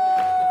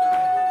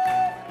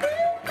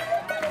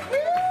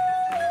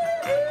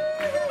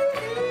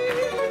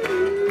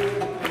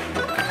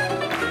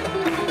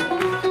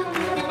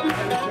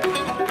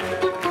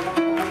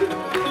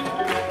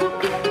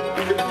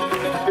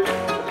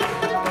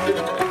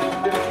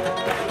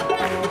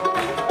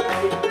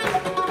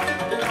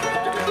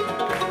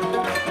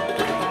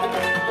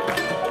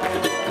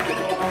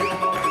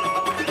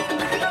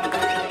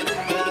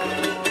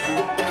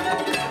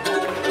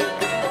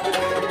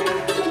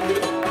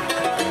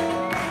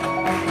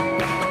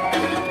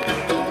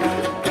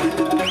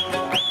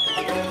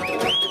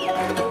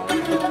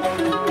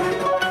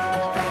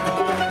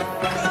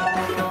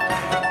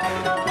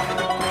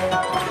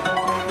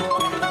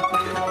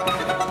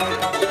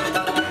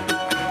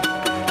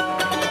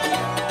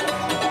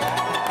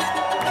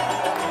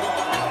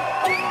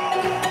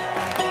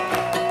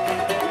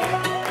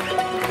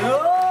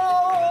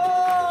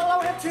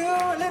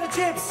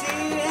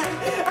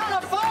 gypsy, and a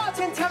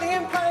fortune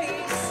telling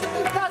place,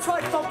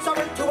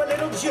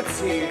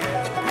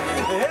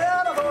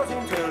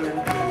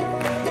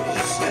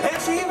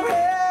 and she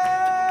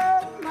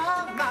read my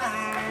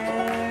mind.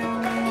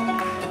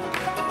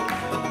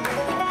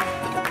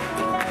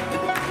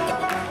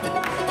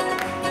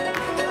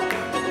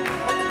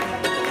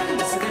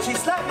 So then she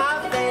slapped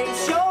my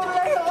face,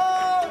 lay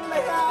high,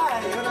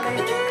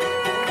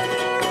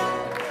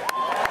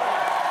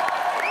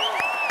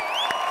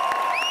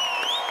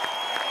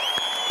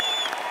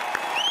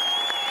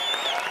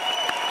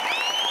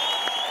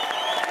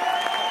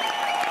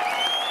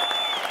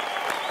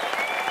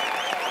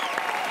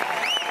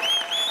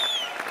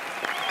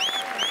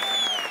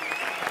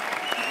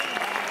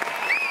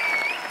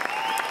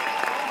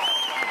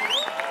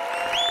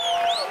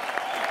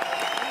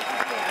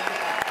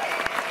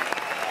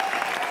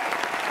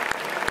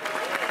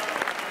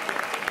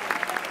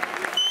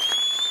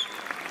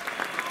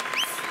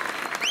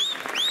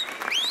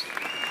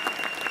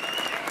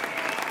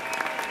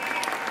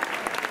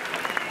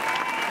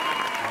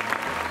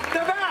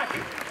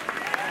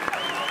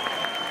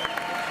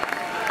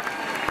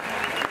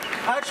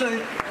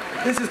 Actually,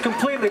 this is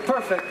completely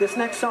perfect. This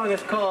next song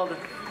is called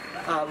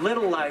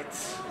Little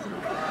Lights.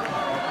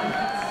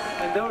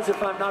 And those,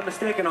 if I'm not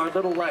mistaken, are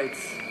little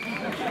lights.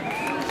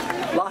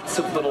 Lots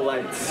of little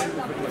lights.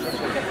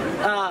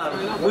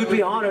 We'd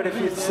be honored if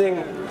you'd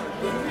sing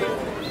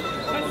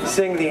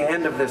the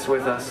end of this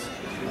with us.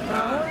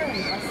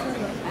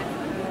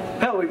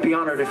 Hell, we'd be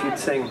honored if you'd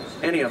sing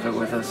any of it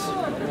with us.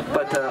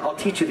 But I'll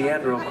teach you the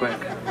end real quick.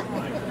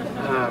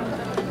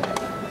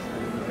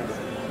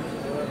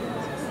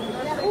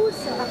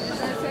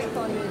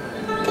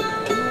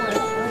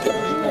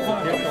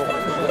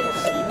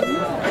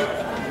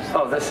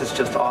 Oh, this is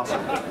just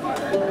awesome.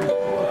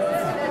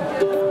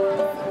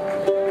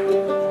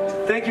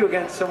 Thank you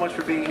again so much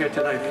for being here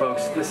tonight,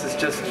 folks. This is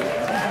just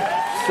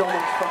so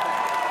much fun.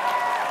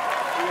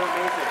 You're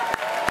amazing.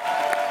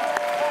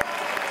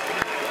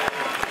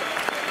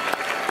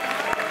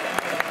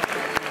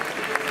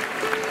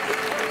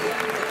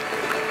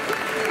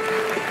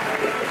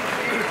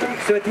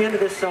 So at the end of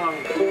this song,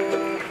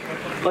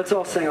 let's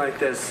all sing like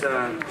this.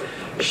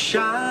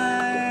 Shine,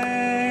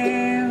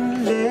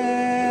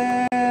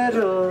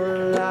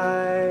 little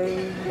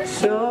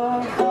lights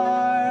of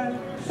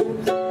hearts,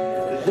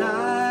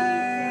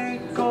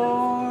 like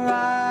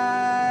Orion's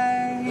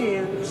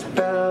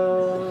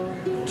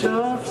belt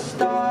of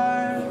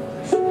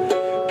stars,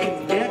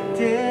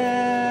 connected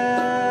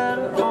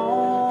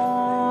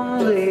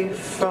only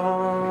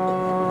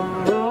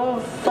from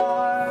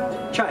afar.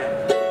 Try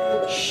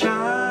it. Shine.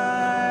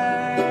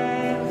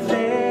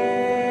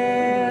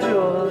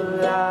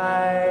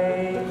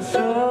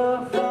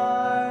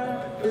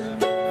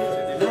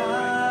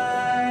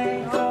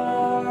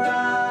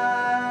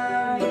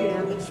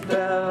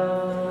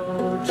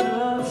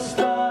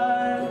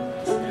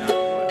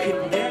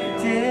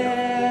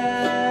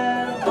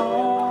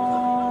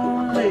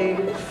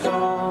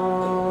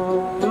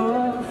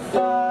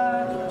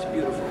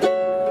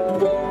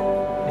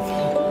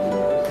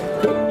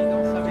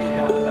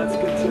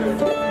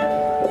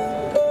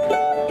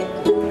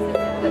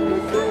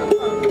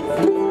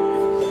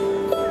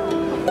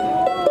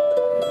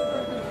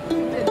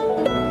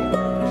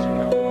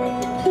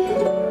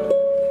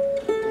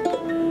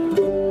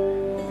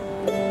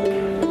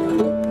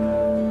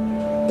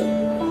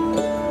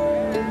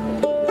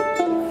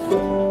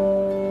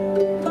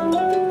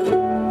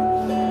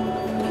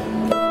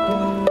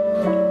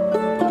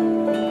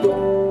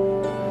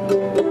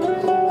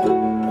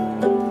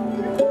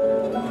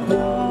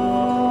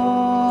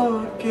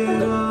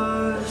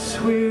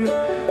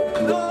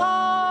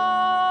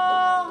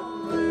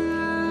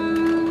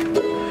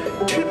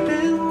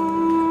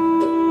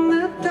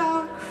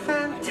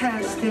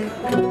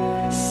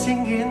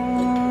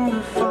 Singing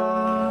the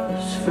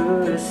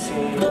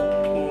phosphorescent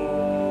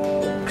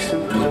peaks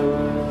and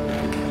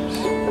blooms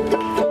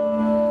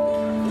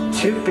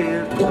to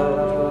build